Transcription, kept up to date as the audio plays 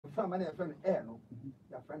from my friend air no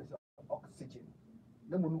your friend is oxygen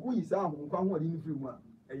na mo no yi sa ho nkwa ho ade free mu a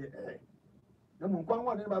air na mo nkwa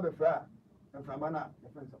ho ade ba be fra na from na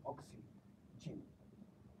your friend is oxygen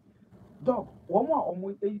dog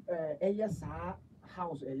one yes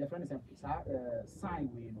house your friend is sign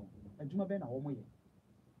we no adwuma be na wo ye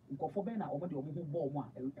nkofo be na wo de wo ho bo mo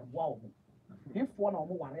a eboa wo hefo na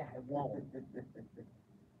wo ware a eboa wo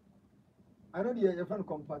I know your friend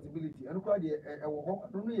compatibility. I know quite a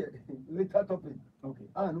later topic. Okay.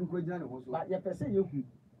 I don't know also. But your person you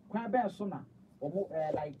quite bad sooner.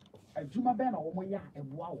 Like a Juma Ben or Moya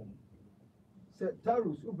and wow. Say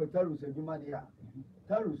Tarus, Uber Tarus, and Jumania.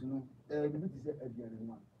 Tarus, no, the bit is a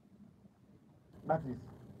one. That is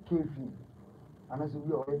carefree. And as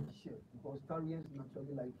we already share, because Tarians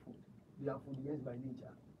naturally like food. They are foodies by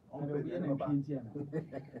nature.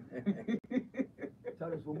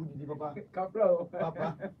 Charles, Omu Didi Papa. Papa.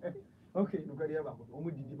 Okay. Look at the Omu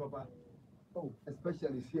Didi Papa. Oh,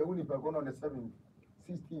 especially see only by on the 7th,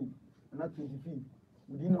 16th, and not 25th.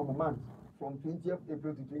 Within a month, from 20th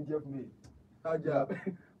April to 20th May. Aja.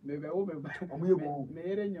 Maybe I will be back. May you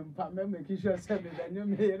put me making sure 7 and you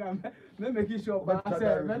may make sure back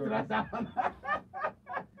 7.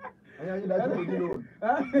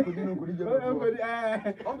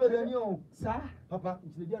 Papa,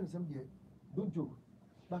 it's the young some day. Don't joke.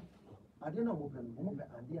 But I don't know what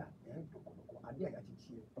idea. Idea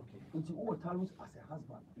yachichi. Okay. It's all Tarus as a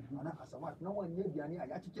husband and as a wife. No one near the idea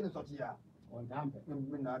yachichi is such here. On damp.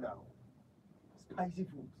 Spicy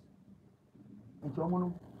foods. It's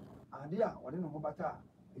your idea. What in Hobata?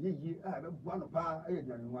 One of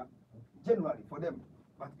January for them,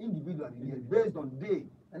 but individually based on day.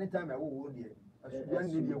 Anytime I will hold here.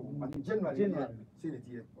 January. See it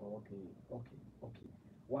here. Okay.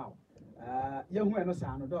 Wow. Young man, no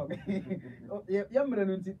sound dog. Young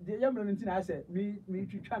man, I said, me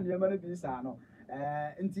trying to be sano.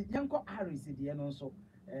 Until Yanko Harris, the end also.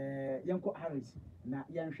 Yanko Harris, not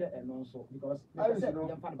young share and also because I said,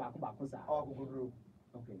 young fan back. Okay.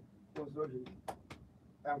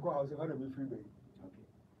 I'm going to have a free day. Okay.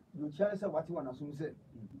 You chance what you want to assume say.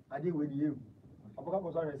 I did with you. I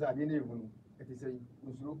didn't even. It is a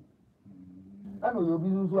slow. I know your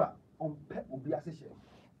business on pet will be a session.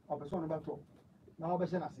 Or person about talk. Now, I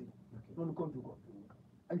say, don't come to go.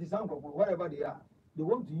 And the sound of whatever they are, they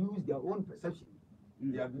want to use their own perception,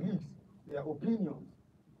 their beliefs, their opinions,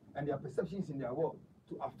 and their perceptions in their world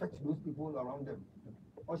to affect those people around them.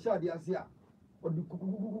 Or shall they say, or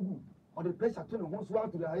the pressure to the most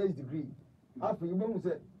to the highest degree. After you won't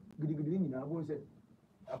say, good, I won't say,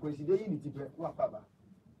 I consider unity, what papa.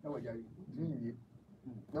 No,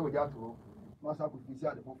 no, we got to. Must have to see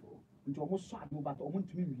the people. Into almost shot, but I want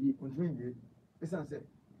to be on 3 years. Listen, say,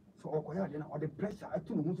 so or the pressure, I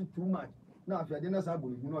told you too much. Now, if I didn't say,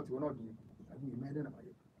 you not do. I think you made it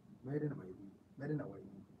away.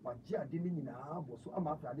 But yeah, didn't in a house, so I'm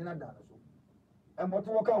after I didn't done so. And what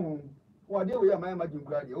to walk on? What do we are my imagine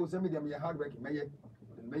graduate? Oh, send me them hard working, mayor.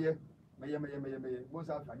 Once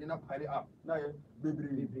I didn't pile it up. Now,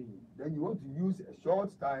 baby, then you want to use a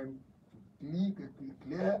short time to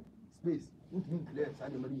clear space. Which means clear,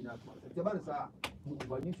 sign the money in that one. The man is you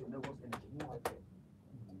overuse your nervous energy.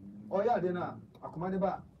 Oh, yeah, then I command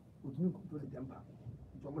back. Which means control the temper.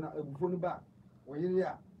 So, phone back. When you're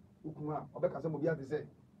there, Ukuma, or back as some of you have to say,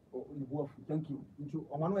 oh, you work, thank you. Into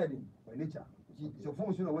one wedding by nature. Your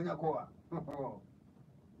phone sooner when you call.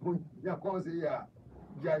 Yeah, call say, yeah,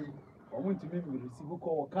 Jay. I want to make me receive a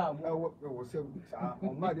call. Come, I was saying,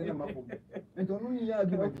 on my dinner. And don't only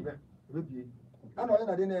give it. I know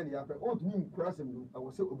I didn't any after all to me crossing. I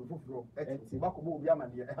was so before at Bako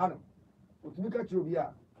Biaman, Hano. But to look at you,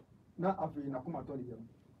 not after in Akuma told him.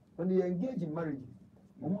 When they engage in marriage,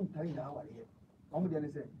 I won't tell you how I hear. Only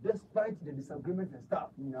then say, despite the disagreement and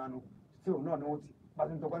stuff, Nano, still not naughty, but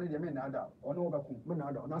in Tokani, the men are or no Baku,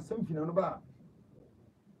 Menado, not something on the bar.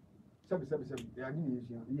 7, they are giving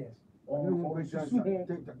you, yes.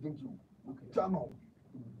 Thank you. Jamo,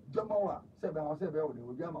 7 or 7, they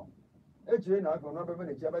will jamo. Actually, now for not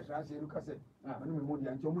many Jabba translate Lucas, and we would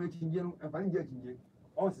and Jomo Chingin and Fan Jetting.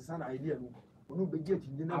 Also, son idea. No be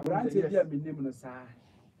getting the number of the side.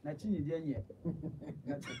 Natini Jenya.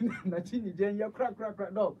 Natini Jenya, crack,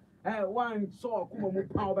 dog. One saw Kumo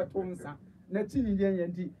power Tonsa. Natini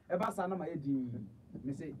Jenya, a bassana, my D.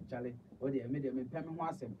 Missy Charlie, or the medium in Pemmy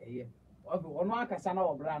Wassam, a year. Or no Cassana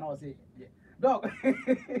or Bran or say, dog.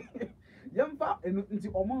 Young pap and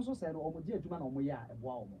almost said, oh, dear, to man, oh, yeah,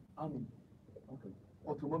 wow. Okay.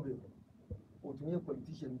 Automobile. Or to me, a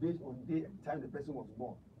politician based on day and time the person was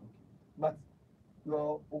born. Okay. But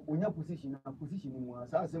your position in one,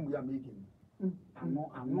 as we are making,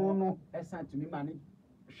 ano ɛsan tumi ma ne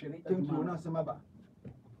hwere thank you na asɛm aba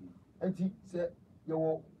enti sɛ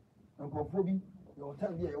yɛwɔ nkurɔfoɔ bi yɛwɔ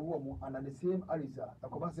time bi a yɛwɔ mo and at the same arisa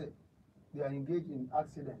ɛkɔba sɛ they are engaged in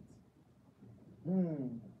accidents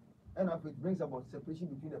and after it brings about separation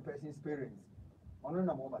between the person's parents ɔno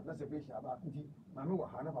na mo ba na separation aba nti maame wɔ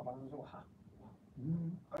ha na papa nso wɔ ha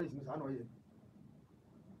arisa mi saa na ɔyɛ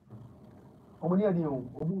ɔmo ni ɛdi o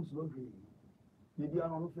ɔmo nsuo hwee yɛdi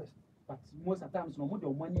ano no first but most of the times no mo de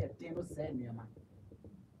ɔmo ani ɛden no sɛ nneɛma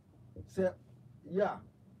sɛ yeah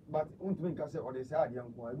but ntumi nka sɛ ɔde saa adeɛ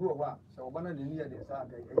nko a ebi wɔ hɔ a sɛ ɔba na de ni yɛ de saa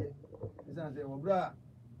aka ɛyɛ ɛsan sɛ ɔbra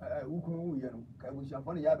a wukunu wu yɛ no ka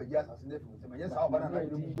ebusuafo no yɛ abɛgye asase no afiri sɛ mɛ nyɛ saa ɔba na na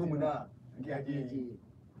yɛ bɔ mu na nke agye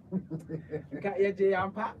nka yɛgye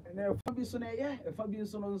yampa na ɛfa bi so na ɛyɛ ɛfa bi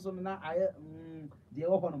nso no na ayɛ deɛ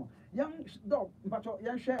ɛwɔ hɔ no yɛn dɔg mpatɔ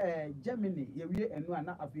yɛnhwɛ Germany yɛwie ɛnu a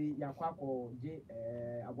na afei yɛakɔ akɔgye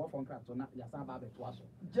aboafo nkrato na yɛasa aba abɛtoa so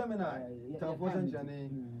Germany tafo sɛnkyɛne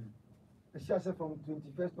ɛhyɛ ahyɛ from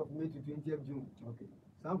 21st of May to 20th June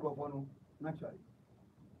saa nkurɔfoɔ no naturally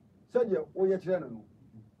sɛdeɛ woyɛ kyerɛ no no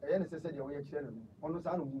ɛyɛ ne sɛ sɛdeɛ woyɛ kyerɛ no no ɔno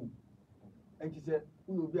saa no mu ɛnti sɛ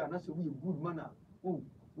woyɛ obi a na sɛ woyɛ good man a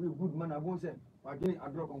woyɛ good man a bɔn sɛ wadwene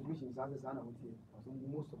adraw conclusion saa sɛ saa na wotie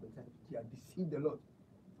most of the time they are deceived a lot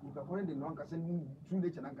nipa kɔn de no ankasa ne true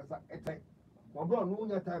nature ankasa ɛtɛ wɔbɔ no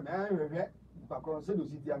wonya time ɛhwehwɛ nipa kɔn sɛ de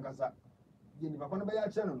osi tie ankasa deɛ nipa kɔn bɛyɛ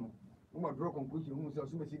akyerɛ no no wɔn draw conclusion hu sɛ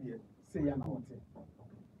ɔso bɛsi deɛ say ya na wote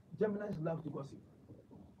Geminis love to gossip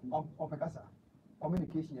ɔpɛkasa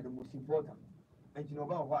communication is the most important and you know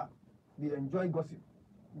about what they enjoy gossip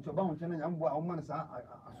nti ɔba ho nkyɛn na nyambo a ɔma no saa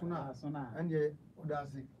asona ɛndeɛ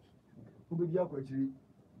ɔdaase wobɛdi akɔ akyiri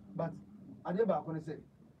but adeɛ baako ne sɛ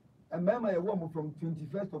mmarima yɛwɔ mo from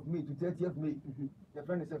 21st of May to 30th May your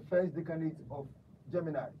friend is a first decade of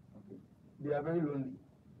Gemini they are very lonely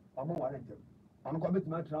ɔmo ware ntɛm ɔno kɔ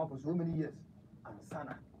bɛtumi atena for so many years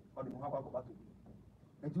ansana ɔde mo akɔ akɔbato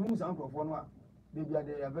nti wo mu saa nkurɔfoɔ no a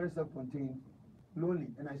they are very self-contained lonely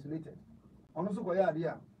and isolated ɔno nso kɔyɛ adeɛ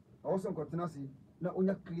a ɔwɔ sɛ nkɔtena ase na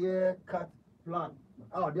onya clear cut plan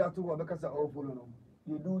a ɔde ato hɔ ɔbɛka sɛ ɔwɔfollow no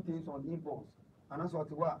you do things on impulse anaasɛ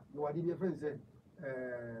ɔte hɔ a yɛwɔ adeɛ bi ɛfrɛ sɛ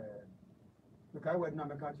mekae word na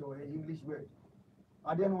mɛka kyerɛ ɔyɛ English word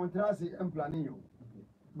adeɛ no ɔntena ase ɛmplane yɛ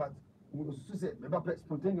but osusu sɛ mɛba pɛ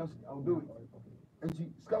spontaneously I will do it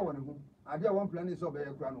nti sika wɔ ne ho adeɛ a wɔn plan sɛ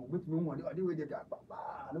ɔbɛyɛ kora no obɛtumi hu adeɛ wei deɛ ka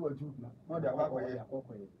papa na watu na ɔde akɔyɛ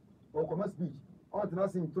ɔkɔma speech ɔtena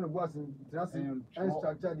ase nto ne bo ase tena ase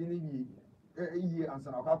ɛnstructure adeɛ no yie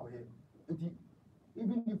ansa na ɔkɔ akɔyɛ nti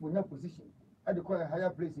even if onya position ɛde kɔ a higher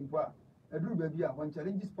place mpo a ɛduru baabi a when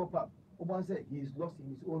challenges pop up ɔbɛn sɛ he is lost in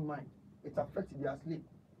his own mind it affects their sleep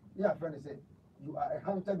ne yɛ afrɛ ne sɛ you are a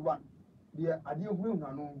hunted one deɛ adeɛ huru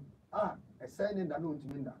nhano a ɛsɛn ne nda na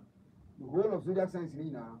ɔntumi nda the whole of zodiac signs ni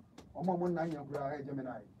nyinaa ɔmo nnan yɛn koraa ɛyɛ Gemini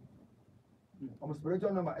ɔmo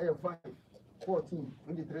spiritual number ɛyɛ 5 14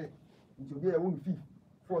 23 nti obi a ɛwɔ no 5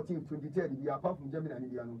 14 23 bi apart from Gemini ni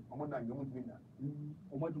bia no ɔmo nnan yɛn ntumi nda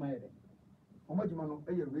ɔmo adwuma yɛ dɛ ɔmo adwuma no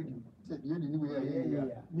ɛyɛ radio sɛ yɛn ni wei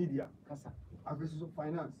ɛyɛ media kasa afei so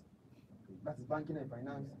finance that is banking and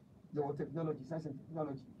finance yɛwɔ technology science and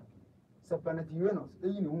technology sɛ planet Uranus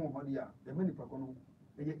ɛyi ne ho hɔ de a yɛmɛ nipa kɔ no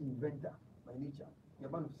ɛyɛ inventor by nature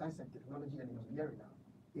yɛba no science and technology and engineering na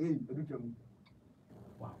ebi twam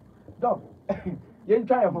wow dog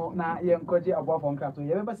yɛntwa yɛ ho na yɛnkɔgye aboafo nkrato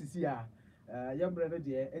yɛbɛba sisi a yɛmbrɛ no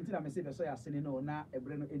deɛ enti na mese bɛ so yɛ asene no na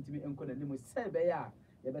ɛbrɛ no ntimi nkɔ n'anim sɛ bɛyɛ a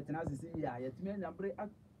yɛbɛtena sisi yi a yɛtumi anyambre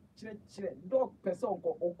akyerɛkyerɛ dog pɛ sɛ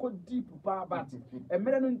ɔkɔ deep paa but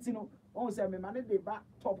mmerɛ no nti no ɔhu sɛ mema ne de ba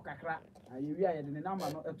top kakra yɛwie a yɛde ne number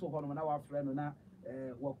no ɛto hɔ nom na wafrɛ no na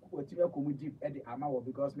watumi akɔ mu deep ɛde ama wɔ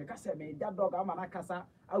because meka sɛ megya dog ama no akasa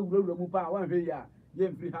awurawura mu paa wanhwɛ yi a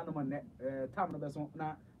yɛmfiri ha nom nnɛ tam no bɛso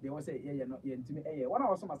na deɛ wɔ sɛ yɛyɛ no yɛntumi ɛyɛ wɔn a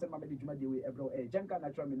wɔsom asɛm ma mɛde dwuma deɛ wei ɛbrɛ wo Jenka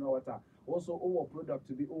natural mineral water also wowɔ product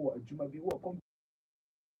bi wowɔ adwuma bi wowɔ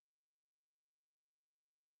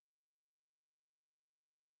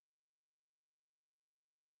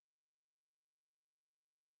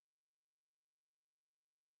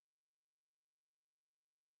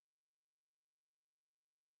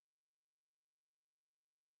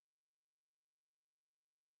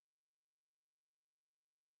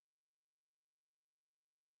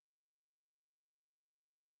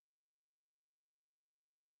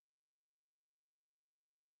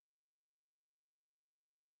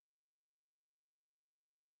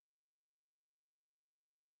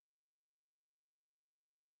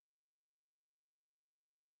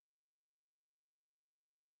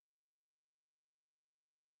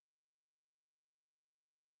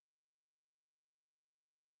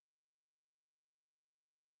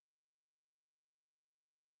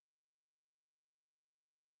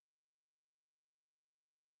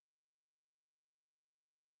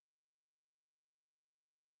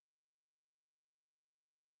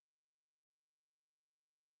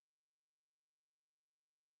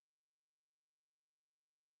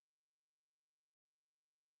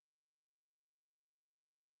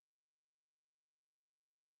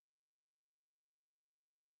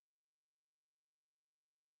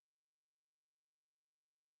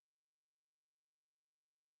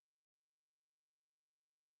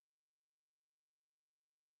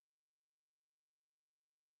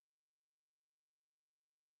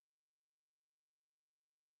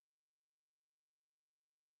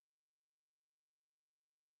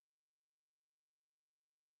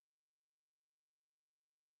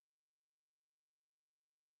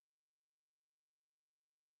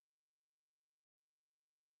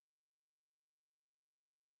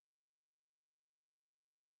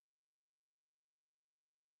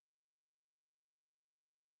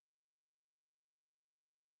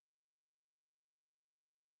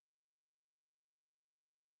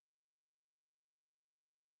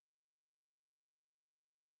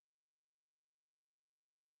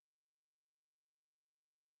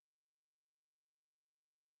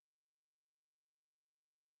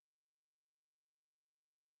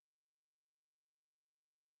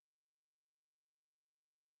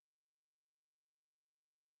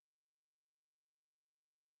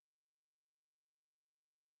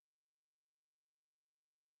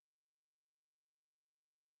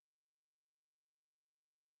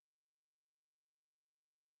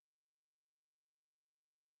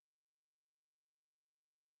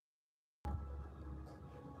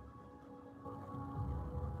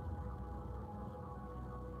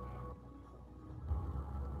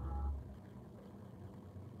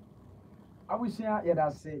Abusua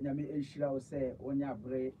yɛda se nyame ɛnhyira wo sɛ wonya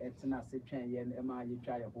bere ɛtena ase twɛn yɛn ɛma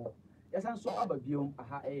yɛtwa yɛ ho yɛsan so aba biom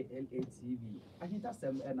aha ɛyɛ LATV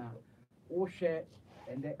ahintasɛm ɛna wohwɛ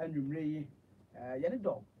ɛndɛ anwummerɛ yi yɛne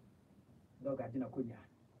dɔg agyina konya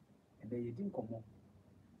ɛndɛ yɛdi nkɔmmɔ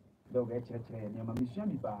dɔg ɛkyerɛkyerɛ nneɛma mesua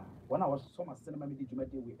bi baa wɔn a wɔsɔm ase no ma mede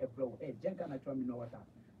dwumadi wei ɛbrɛ wo gyenka natural mineral water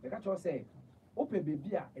yɛka kyerɛw sɛ wopɛ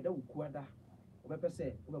baabi a ɛda wo kuada wobɛpɛ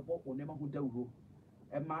sɛ wobɛbɔ wo nneɛma ho dawuro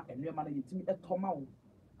ɛma nneɛma no yɛtumi ɛtɔma wo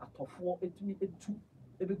atɔfoɔ ɛtumi ɛtu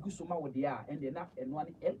ɛbɛgu so ma wo deɛ a ɛndeɛ na ɛnoa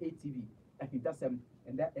ne LATV ahintasɛm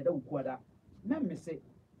ɛda wo kuada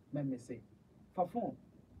mɛmmese fa phone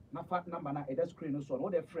na fa number na ɛda screen no so no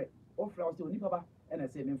wode frɛ wofrɛ wo sɛ onipa ba ɛna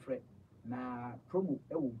sɛ memfrɛ na promo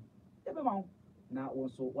ɛwɔ ɛbɛma wo na wo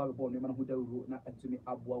nso wabɛbɔ nneɛma no ho dawuro na atumi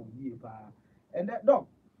aboa wo yie paa ɛndɛ dɔg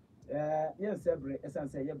yɛnsɛ berɛ ɛsiane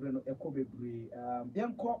sɛ yɛberɛ no ɛkɔ bebree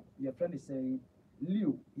yɛnkɔ yɛfrɛ ne sɛn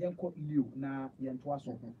Leo yɛnkɔ Leo na yɛntoa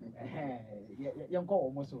so yɛnkɔ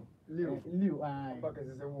wɔ mo so Leo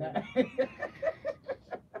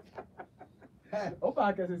opa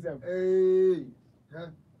akɛse sɛm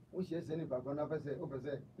wohyɛ sɛ nipa kɔ na wopɛ sɛ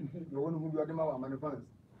yɛwɔ no mu bi ɔde ma wɔ amane fans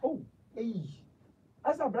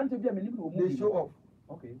asa aberante bi a menim no they show off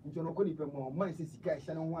okay nti ɔno kɔ nipa mu a ɔma sɛ sika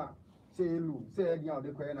ɛhyɛ no ho a sɛ ɛlu sɛ ɛdeɛ a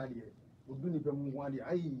ɔde kɔyɛ no adeɛ ɔdu nipa mu ho adeɛ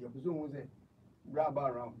yɛpɛ sɛ ɔhu sɛ bra ba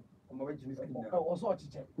around also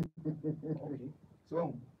okay.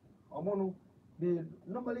 So Omono, they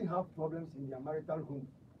normally have problems in their marital home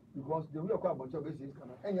because the way of a bunch of bases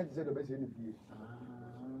can and yet say the best in the field.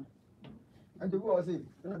 And the way I say,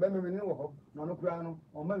 no Bemin no piano,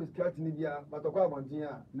 or man is cat in India, but a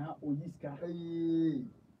quabontia. Now Oyiska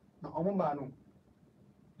Omano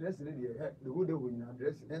dress the wood win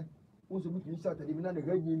dress, eh? Also, we can start even at the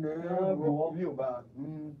regime bar.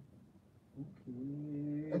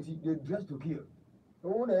 And they dress to kill.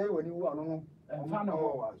 Oh, no, when you are no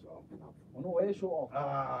way show off.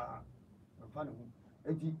 Funny.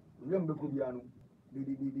 And remember, Kubiano,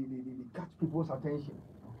 they catch people's attention.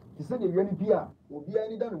 He said, if you're any peer, or be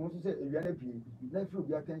any done, wants to say, if you're any peer, let's feel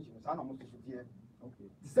the attention. Son of Moses here.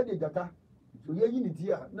 He said, the data. So you're in it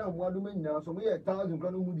here. Now, one woman now, so we are 1,000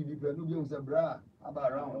 grand who did no be on the bra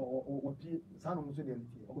about around or son of Moses.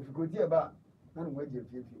 If you could hear about none where you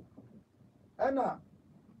feel. Anna,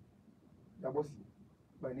 that was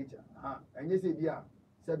by nature. And you say, yeah,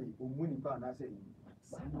 Sabi, Umuni Pan, I say,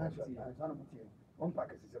 on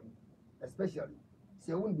package system, especially.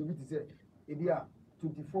 So I wouldn't be to say, if you are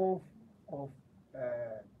 24th of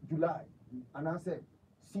July, and I say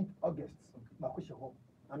 6th August, Makusha Home,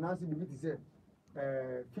 and I say, be to say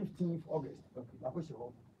 15th August, Makusha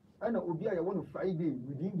Home. And it will be a one Friday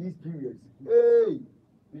within these periods. Hey,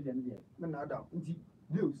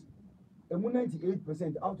 bills.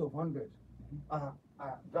 98% out of 100 are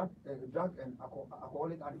drug and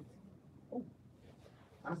alcoholic addicts. Oh,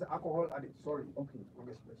 and I say alcohol addicts. Sorry. Okay.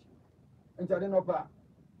 And so then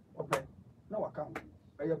okay. No account.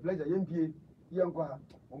 I have pleasure. Young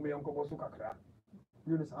uncle was kakra.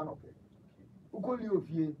 You understand? Okay. Who call you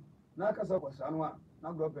if ye? Nakasa was anwa.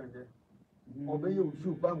 Now go up and there. Obey you.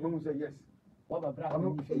 Shoot. Bam. Bam. Say yes. What about brother?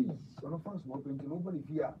 No. You're not fast. Nobody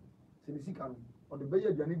fear. Say the sick or the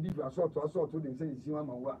bayer journey deep assault to them say you want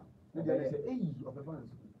my work. They say, hey, of the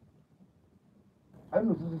fans. I don't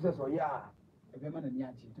know to success or yeah. A man and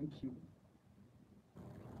Yachi, thank you.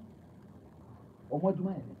 What do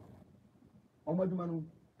I? What do man?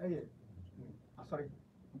 Hey, sorry.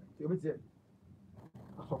 I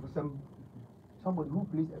saw for somebody who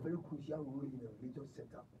plays a very crucial role in a religious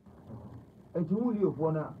setup. And to only of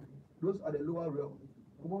one, those are the lower realm.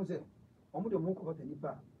 Come on, say, I'm the monk of the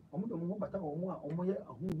Nipa. I'm the monk of the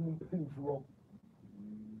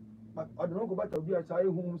but I don't know about the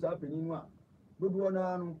child who's happening. But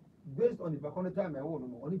based on the back time I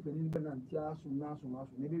own, only penny and tia soon,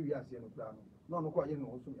 maybe we are seeing a plan. No, quite you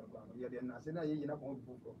know, so you're the Nasena, you're not going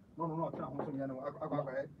to no,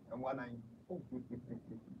 and 1 9.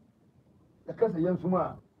 The case of young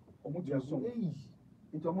Suma, age,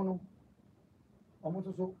 it's a mono, almost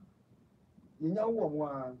so. You know,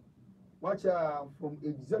 watch from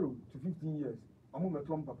age 0 to 15 years. I'm a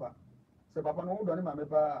Tom Papa. So Papa no done my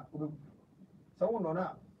papa. Someone on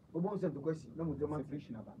that. We won't send the question. No more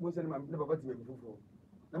demonstration about. We send my never got to be before.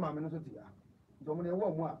 No, I'm not here. Don't know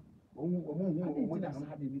one more. Oh, that's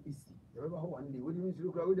how they be easy. You ever one day? What do you mean to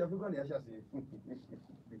look at the African? I shall say.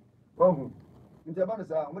 Oh, in the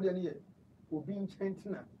Banasa, what do you need? Who being changed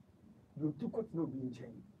now? You took it no being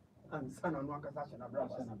changed. And son on one casation of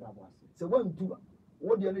brothers. So one, two,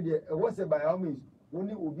 what do you need? What's it by all means?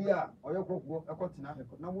 Only Ubia or your cook a cotton.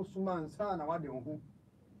 Now, Suman, son, I want you.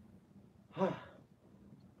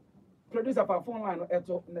 producer for phone line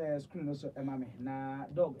eto na screen no so emame na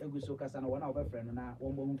dog eguso kasa na wona obe friend na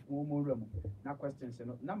won mo room na questions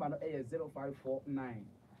no number no is 0549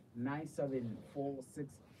 974652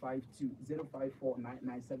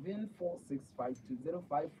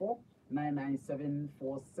 0549974652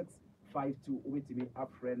 0549974652 wetimi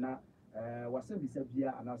afre na wasem bisa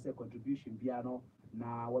bia and say contribution bia no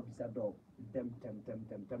na wabisa dog tem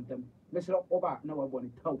mesro oba na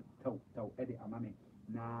waboni taw ede amame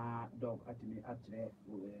na dog atimi atre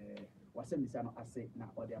wasem bisa no ase na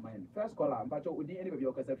ode amane first caller mpacho odi anybody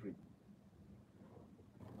okasa free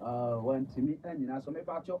one to me and na so me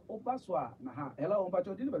pacho oba so na ha hello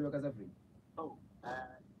mpacho odi anybody okasa free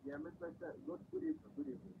yeah, Mr.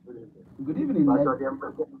 Good evening. Good evening.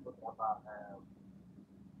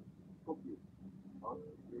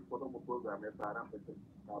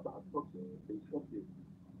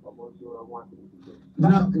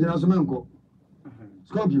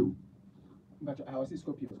 Scorpio. But I was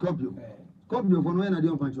Scorpio. Scorpio for no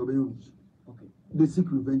idea of okay. They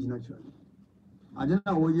seek revenge naturally. I don't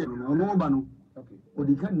know what you know, no, okay. Or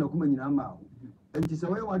they can't know in a mouth. And it's a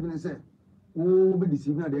way what you say. Oh, be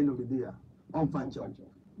deceiving at the end of the day. On Fancho.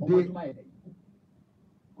 They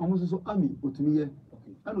almost so army, but to me,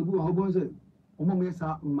 I don't do a whole say.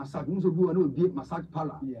 Omesa massage, no so do a no massage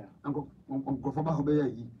parlor. Yeah, and go for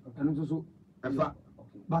Hobey, and also a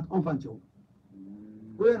but on Fancho.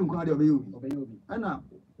 We don't call you. And now,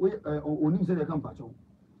 we only say a campacho.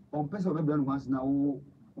 On Pesa Webber once now,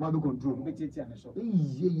 what do control?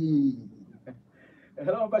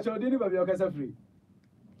 Hello, but you didn't have your casa free.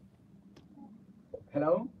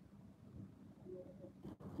 Hello?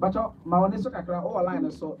 Bacho, maoneso kakra o line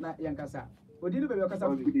so na yankasa. Odi ni baby okasa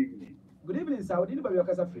free. Good evening, sir. Odi ni baby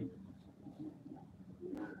okasa free.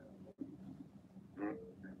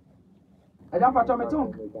 Aja pacho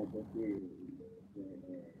metung.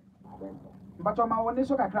 Bacho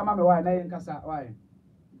maoneso kakra ma me why na yankasa why?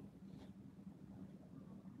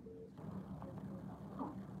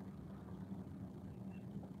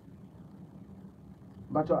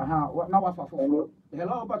 Bacho what now what for?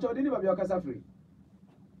 Hello, Bacho, odi ni baby okasa free.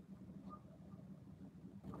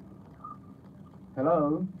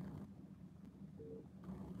 Hello.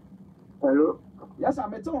 Hello. Yes,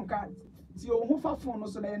 I'm a tongue cat. See, you move for phone,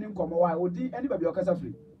 so any come why would anybody your casa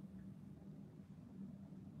free?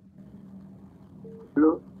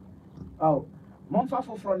 Hello. Oh, Monfa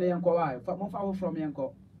from the uncle, Monfa from the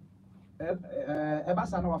uncle.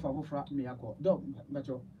 Ebasana wafa from me uncle. Don't,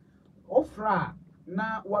 Bacho. Ofra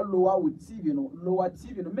na wa lower with TV no, lower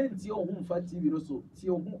TV no, men see your home for TV no so, see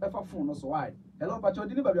your home ever phone no so why. Hello, Bacho,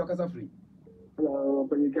 didn't your casa free? Hello,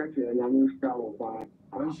 but you can't say I'm strong.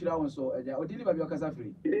 When should I want so? Or did you have your casa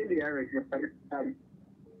free?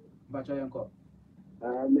 But your uncle.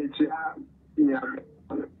 Okay.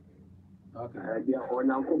 They are on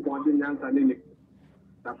Uncle Bonding and Sunday.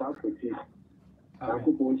 About 50.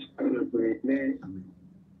 Uncle Bones,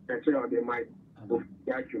 that's how they might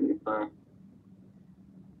actually.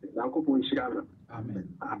 Uncle Bones, amen.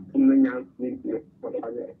 I'm young, here.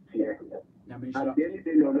 At the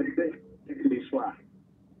end of the day, this one.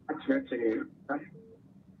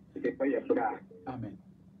 Amen.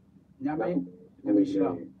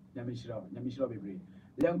 Nyamishra baby.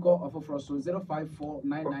 Lenko of Frosto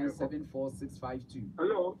 0549974652.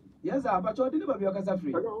 Hello. Yes, but you didn't have your casa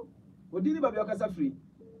free. Hello. What did you have your casa free?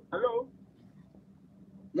 Hello.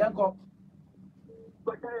 Yanko.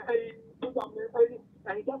 But I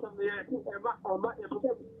got some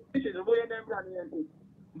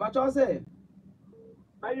but you say.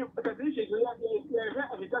 Are you a condition to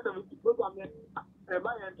program?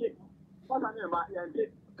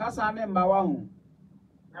 Casa member one.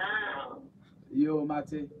 You,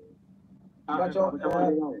 Mate. But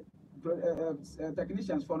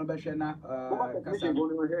technicians for no Beshana.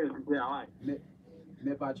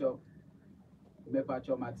 Me Pacho,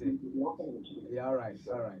 Mate. Yeah, all right.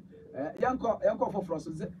 Yanko for Frost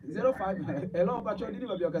 05. Hello, Pacho, did you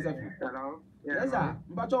have your casa? Hello. Yes, sir.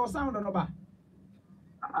 But your sound on the back.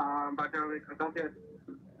 But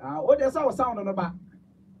what is our sound on the back?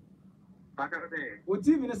 What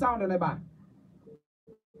TV the sound on the back?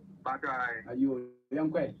 But are you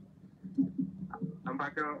young quay? I'm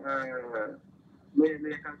back. May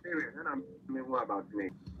I can say it, and I'm more about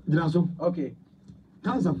me. Okay.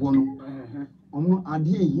 Cancer for no. I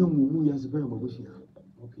did young years ago.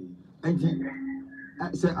 Okay. And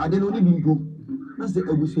say, I didn't only go. That's the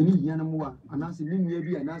Abusini Yanamua, and I said,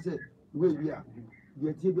 maybe, and I said, well, yeah.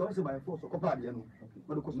 The TV also by force of Copardiano,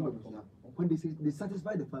 but of course, when they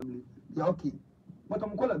satisfy the family, they're okay. But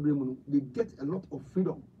I'm calling them, they get a lot of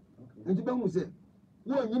freedom. And to them, say,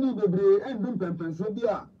 well, you need the brain and don't pay so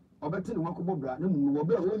dear. ɔbɛte ne wakɔbɔ bra ne mu wɔ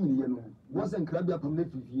bɛ a wɔnyiniɛ no wɔsɛ nkra bi apam na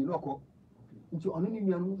fifie na ɔkɔ nti ɔno ne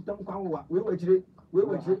nua no tam kwan wa wei wɔ akyire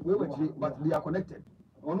but they are connected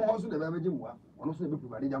ɔno hɔ so na ɛbɛgye mmoa ɔno so na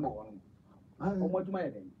ɛbɛprovide de ama wɔn no ɔmo adwuma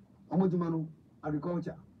yɛ dɛn ɔmo adwuma no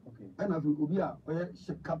agriculture ɛna afei obi a ɔyɛ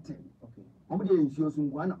ship captain ɔmo de nsuo so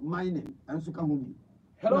nkwa na mining ɛnso ka ho bi.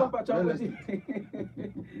 Hello, Pacha.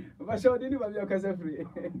 Pacha, did you have your casa free?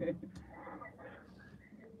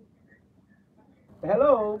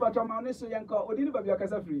 Hello, Pacha, my name is Yanko. Did you have your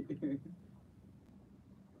casa free?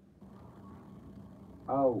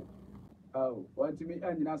 Oh, what to me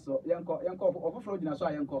and Naso, Yanko, of Frogina, so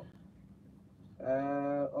Yanko.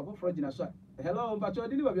 Of Frogina, so. Hello, Pacha,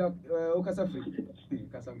 did you have your casa free?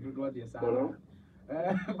 Casa free, what is that?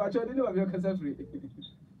 Pacha, did you have your casa free?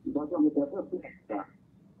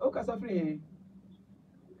 Oh, casa free.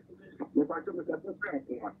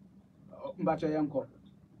 Mbacho yanko.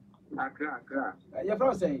 Accra. Your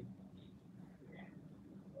friend say.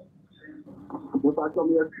 But I told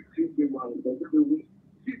me 15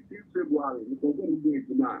 February.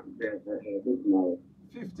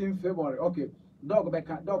 15 February. Okay. Dog back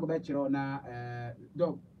na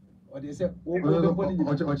dog. Or they say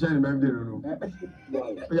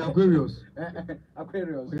Aquarius.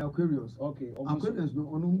 Aquarius. Okay. Aquarius no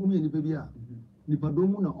ono mu ni pa bia nipa do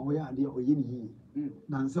mu na oya ade oye ni yi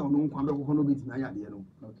na nse ono nkwa be ko no betima ya ade no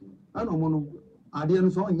okay ana mo no ade no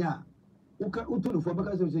so onya uka utu no fo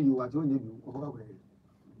beka say you what onya bi o ka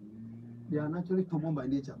they are naturally stubborn by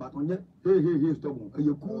nature but onye hey stubborn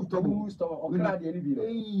e cool stubborn okra de ni bi no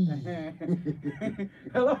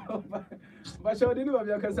hello but show did you have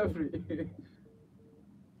your casa free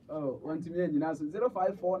oh want me and you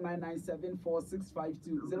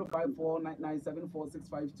 0549974652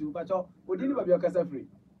 0549974652 but you did you have your casa free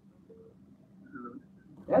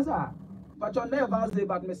yes sir but you never say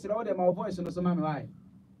but Mr. Ode my voice no so mama why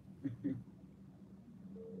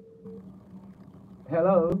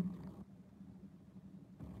hello.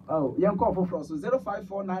 Oh, young call for Frost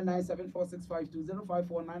 0549974652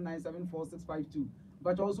 0549974652.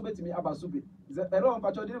 But you also bet me about Subi. Hello,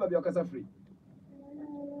 but you didn't have your casa free.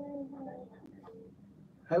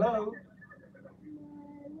 Hello,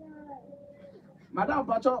 Madam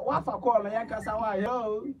Pacho, what for call young casa?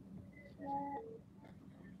 Hello,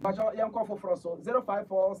 Pacho, young call for Frost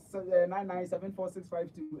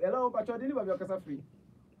 0549974652. Hello, but you didn't have your casa free.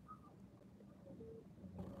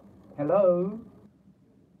 Hello.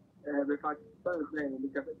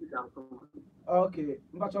 Okay,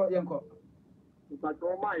 Mbacho Yanko. But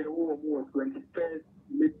all my own 21st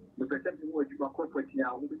May, the percent more you are corporate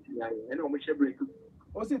now, and almost every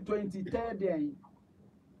also 23rd day.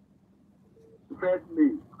 1st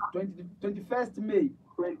May. 21st May.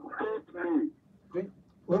 21st May.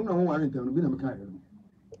 Well, no one in town, be a mechanic.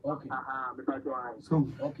 Okay. So,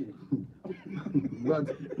 okay.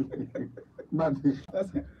 but that's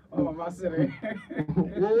oh, master.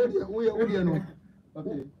 We know.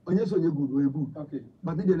 Okay. On yes, you're good, we're good. Okay.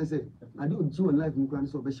 But they didn't say, I do you and life in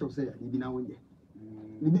Grand of Bishop say, you be now in there.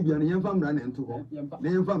 You be a young farm running to go. The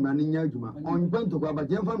young farm running Yajuma. On point to go, but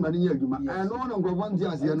young farm running Yajuma. And no one go 1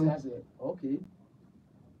 year. Okay.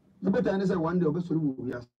 The better answer one day of us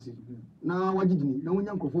we are sick. Now, what did you know? No one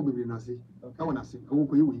young cophobia in us. I want to say, I will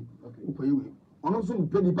pay you. On also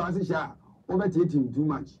penny passes over 18 too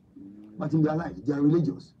much. But in their life, they are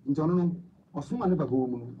religious. In Toronto, or someone never go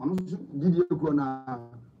home. On also give you a corner.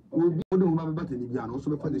 Will be able to have better than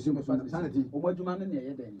also for the same sanity. What do you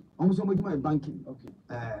mean? Also, my banking,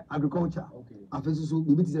 agriculture, affairs,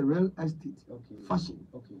 it is a real estate, fashion.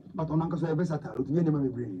 But on Uncle so versatile, to get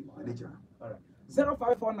them brain nature. All right.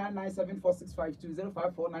 0549974652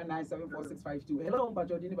 0549974652. Hello, but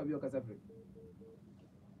you didn't have your casa free.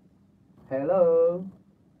 Hello.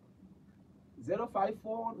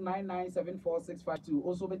 0549974652.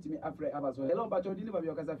 Also, bet me after Abbas. Hello, but you didn't have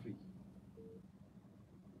your casa free.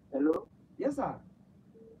 Hello. Yes, sir.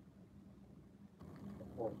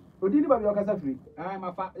 You didn't have your casa free. I'm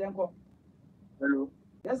a fat young cop. Hello.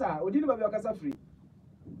 Yes, sir. You didn't have your casa free.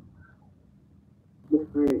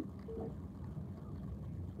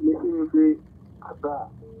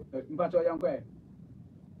 But your young boy.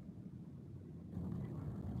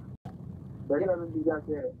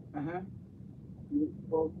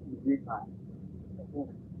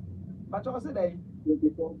 But what's the day?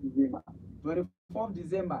 24th December. 24th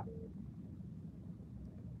December.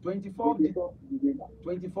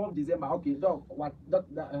 24th December. Okay, dog. What?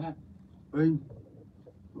 Hey,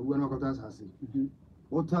 we're not going to ask.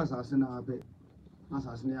 What does us in our bed? As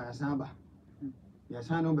I say, I samba. Yes,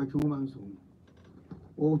 I know back 2 months soon.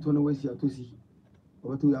 Oh, to know where to see.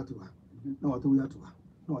 Or 2 years to her. No, 2 years to her.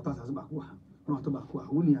 No, that's as back. no to ba ko a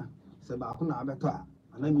wunia se ba ko na abeto a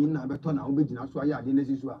ana mi na abeto na obegina so aye ade na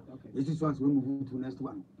sisu a yesisu an so we move to next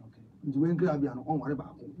one nti we nkra bia no on ware ba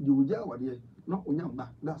ko di oja wade no onyamba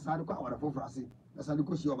da sare ko awara foforo ase da sare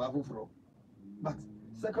ko shi oba foforo but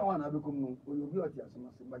second one abekom no oyobi oti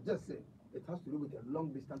asomase but just say it has to do with a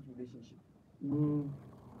long distance relationship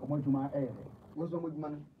Omojuma what's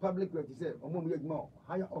Omojuma public work say Omojuma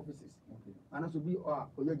higher offices and also be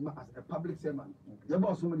Omojuma as a public servant your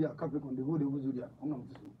boss somebody a Capricorn the whole Zodiac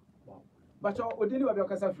but odini wa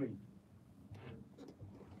biokasa free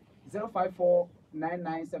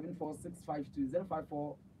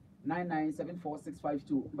 05499746520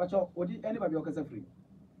 05499746520 but odi anybody biokasa free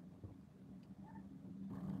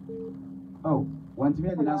oh want me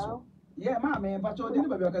the answer yeah mama but odini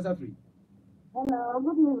wa biokasa free hello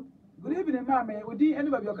good evening. Good evening, ma'am. Odi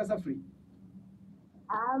anybody biokasa free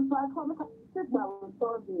I'm from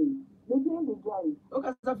Sorby. Living the joy.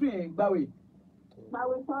 Okay, free Bawi.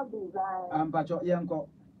 Bawi Sorby. Pacho yanko.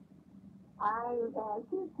 I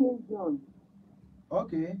 16 June.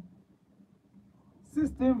 Okay.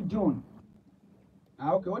 16th June.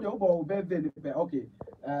 Okay, what you about birthday? Okay.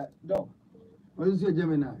 Dog. What is your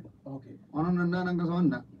Gemini? Okay. On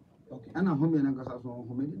Nanga. Okay. And a home and a castle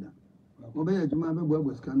home. Obey a Juma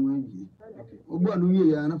Bob can win. Obo New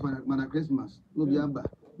Year and a Christmas. No be aba.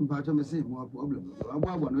 Part of the same more problem. I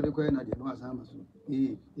want to require that you know as Amazon.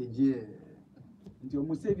 Into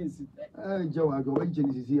almost savings. Joe, I go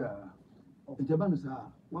watching this here. It's a bonus.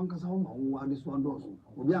 One can home who this one does.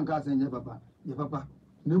 Obianca and your papa.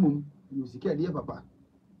 Numum, you see, dear papa.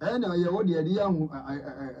 And I owe the idea and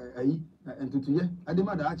to you. I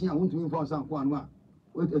demand actually I want to inform some one.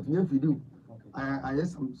 What if you do? I have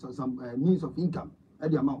some means of income at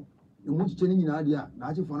the amount. You want to change in idea,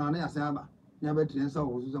 not for an answer. Never trains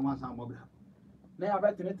or someone some mobile. Now, I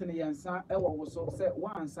bet the answer also said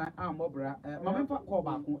one sign arm mobile. Mamma call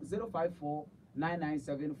back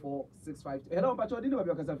 054997465. Hello, but you didn't have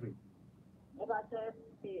your free. About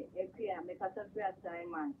make a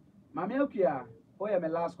time, man. Mamma, okay, oh, I'm a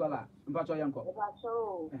last caller. But your uncle. About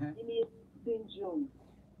so, in June.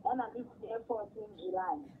 And I'm 14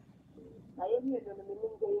 July. I am here to the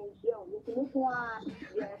meaning show. You can look one,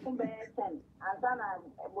 you are from Benton, and then I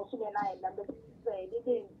was in a night, number 6,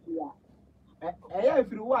 didn't you?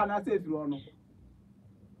 If you want, I say if you want.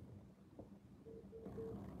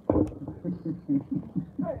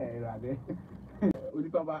 Hey, Rabbi.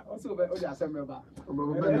 Ulipaba, also by Odia Semba.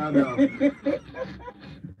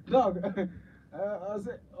 Dog, I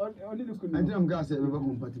say, only look at them gas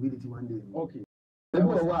compatibility one day. Okay.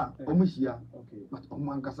 Omushia, but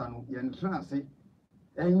Oman Casano, and Transi,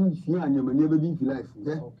 and you never been to life,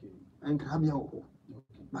 and Cabio.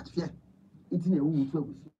 But fear, it's in a woman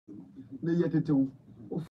trouble. May yet a two.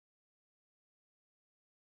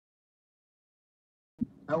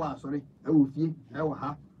 I was sorry, I will fear, I will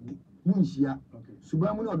have Munshia.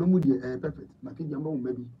 Subamu or Domudi, perfect, Makijambo,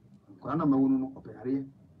 maybe. Kwana Mawono, Operaria,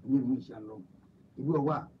 near Munshian Long. You go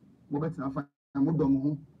away, Mobet Nafa, and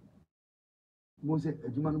Modomu. Mose, a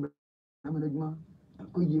Juman, Amanagma, a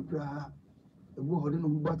Kuyi Pra, a Wohodin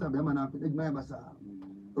of Butter, Bemana, Basa,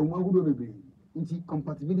 a one who will be into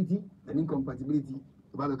compatibility and incompatibility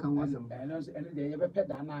about the conversation. And they ever pet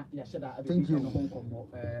Dana, Yashada, thank you,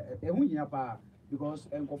 because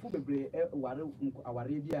Kofu our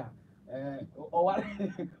radio. Or I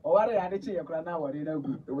had a chair, Crana, or in a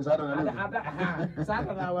good. It was Saturday,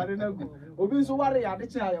 I didn't know. Obi so worry at the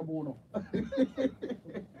chair, Bono.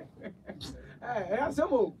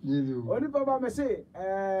 Some only Papa may say,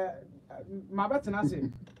 my better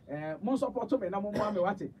say, most support me, no more me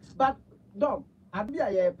what it. But, dog, I'd be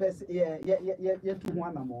a person, yet to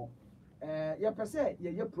one or more. Your per se,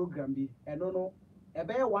 your program be, and no, a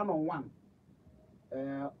bear 1-on-1.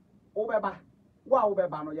 Over. Wow,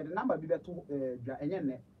 Bebano, yet the number be to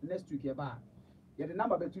next week. Yet the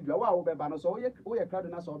number be to wow, Bebano, so we are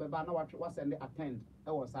crowding us over Bano, what send attend.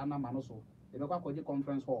 I was Anna Manoso, the local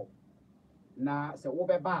conference hall. Now, so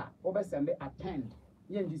over send attend.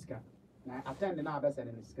 Yen Disca. Now, attend the number send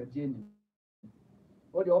in the Jenny.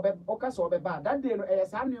 Or the Ocas over bad. That day, a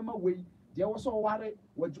son in my way, there was so worried,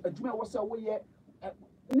 what a Juma was away.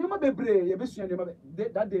 Never be brave, you miss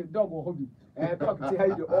that day, dog or hobby.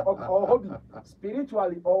 Or hobby,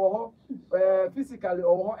 spiritually or physically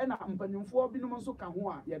or and I'm penning for being so can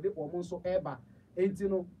one, yet the woman so ever. Ain't you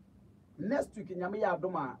know, next week in Yamia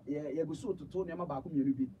Doma, you go so to Tony Mabaku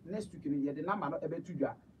community. Next week in the number not able to do,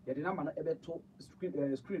 yet the number not able to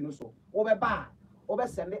screen also. Over bar, over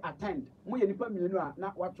Sunday attend. We any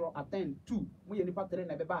not what attend 2. We any pattern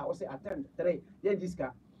never bar or say attend 3. Yen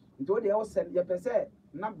Jiska. nti wo de wo send ye pese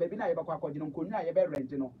na baby na ye bakwa akogye nkonwa ye be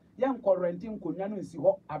rent no ye nko rent nkonwa no nsi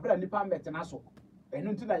ho abra nipa metena so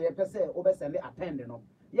enu nti na ye pese wo be send attend no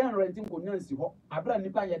ye rent nkonwa nsi ho abra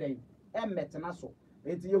nipa ye den metena so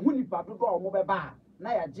enti ye hu nipa dodo a wo be ba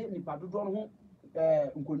na ya je nipa dodo no ho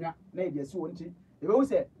nkonwa na ye si wo nti ebe wo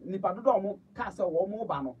se nipa dodo a wo ka se wo mo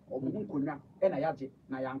ba no wo hu nkonwa na ya je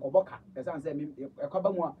na ya nkoboka esan se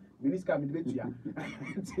ekaba mu a minister me de betua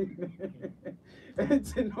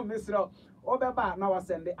enti no misro obeba na wa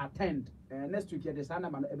send attend next week ye de sana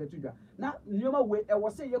ma no ebetudwa na nyoma we e wo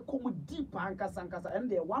se ye kom deep ankasa and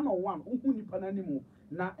the one on one uhu nipa na nimu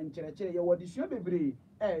na nkyerɛkyerɛ ye wodi sua bebre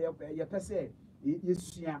ye pese ye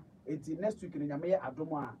sua enti next week no nyame ye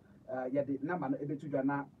adomo a ye de na ma no ebetudwa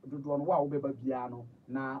na dodo no wa wo beba bia no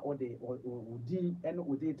na o de odi and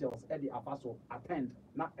o details e de afaso attend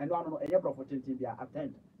na eno ano no eye profotintin bia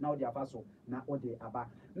attend na o de afaso na o de aba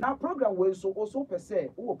na program we so also per se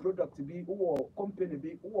wo product bi wo company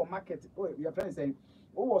bi wo market your friend saying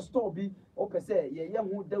wo store bi o per se ye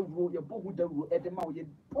hu dawuro ye bo hu dawuro e de ma wo ye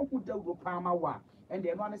bo hu dawuro pa ma wa and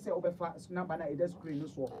the one say obefa number na e de screen no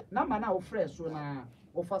so number na wo fresh so na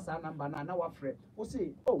wo fa sa number na wa fresh wo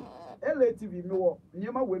say oh LATV me wo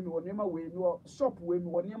niema we me wo shop we me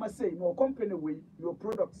wo niema say me wo company we your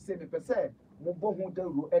product say me per se mo bo hu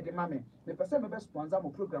dawuro e de ma me pese me be sponsor mo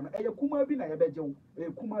program e ye kuma bi na ye beje wo e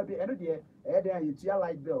kuma bi eno de e de aye tua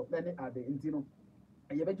light bill na ne ade enti no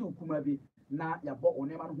ye beje kuma bi na ya bo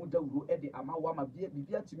onema no hu dawuro e de ama wa ma bi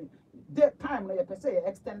atimi de time no ye pese ye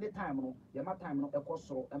extended time no ye ma time no e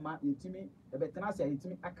kosoro e ma yetimi e betena se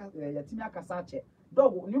yetimi aka yetimi akasa ache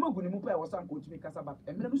dog ni magu ni mu pa e wosan ko timi kasa ba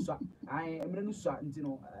emre no sua emre no sua enti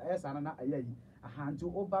no esa na ayayi aha nti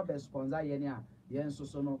over be sponsor ye ne a yen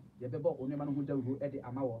so no ye bebo onema no hu dawuro e de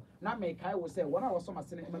ama wo na me kai wo se wona wo so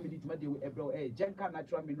masene ma me di dwuma de we ebro jenka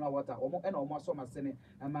natural mineral water omo e na omo so masene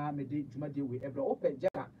ama me di dwuma de we ebro ope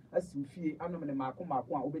jenka asi fie anom ne maako a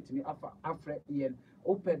obetimi afre yen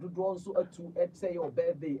ope dodo nso atu say your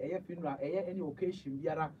birthday eye funeral eye any occasion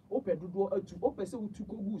biara ope dodo atu ope se utu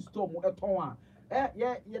ko gu store mu eton a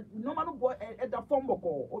ye normal no boy da form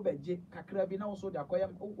boko obeje kakra bi na wo so de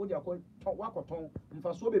akoyam wo de akoy wakoton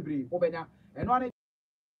mfa so bebre obenya eno ane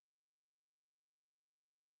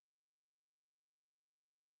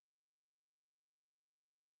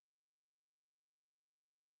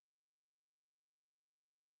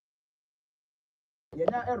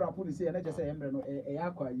yenya erapu ni se na je se emre no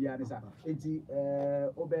akwa yi ani sa enti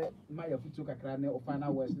obe ma ya futu kakra ne o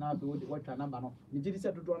final words na be wo twa number no ni gidi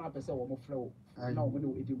se dodo na pese wo mo frɛ wo na wo ne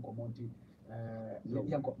wo edi nkomonti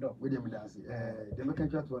yanko do we dem dance de me kan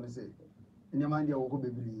twa to ne se ni ma ndia wo ko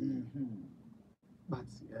bebiri but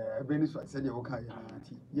beni so se de wo ka ya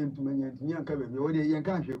ati yentuma nyanti nyanka be wo de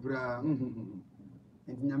yenka hwe kura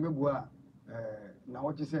enti nyame boa na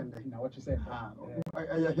what you said ha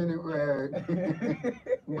I hene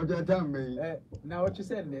what you tell me now what you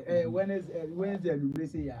said Wednesday you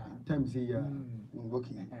say ya time say ya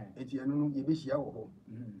okay eti anu no ye be hia wo ho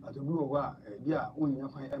atobi wo ho a bia onya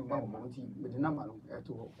kwan emba wo nti me de na ma no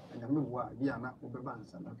eto ho nyame bo a bia na wo be ba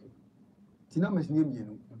nsa na ti na mas ne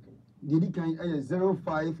bienu dedi kan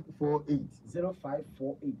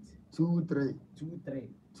 0548 23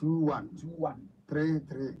 21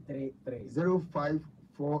 33 0548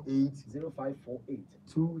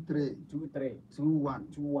 23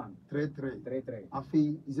 21 33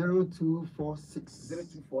 afi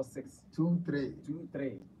 0246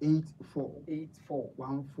 23 84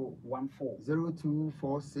 14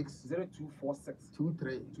 0246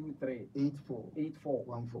 23 84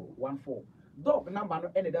 14 dog number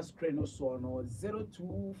no any that screen no so no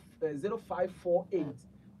 0548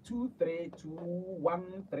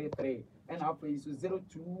 232133 and our place is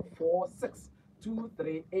 0246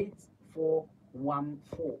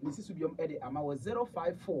 238414. Mrs. Subium Eddie Ama was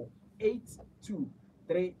 05482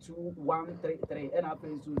 32133 and our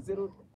place is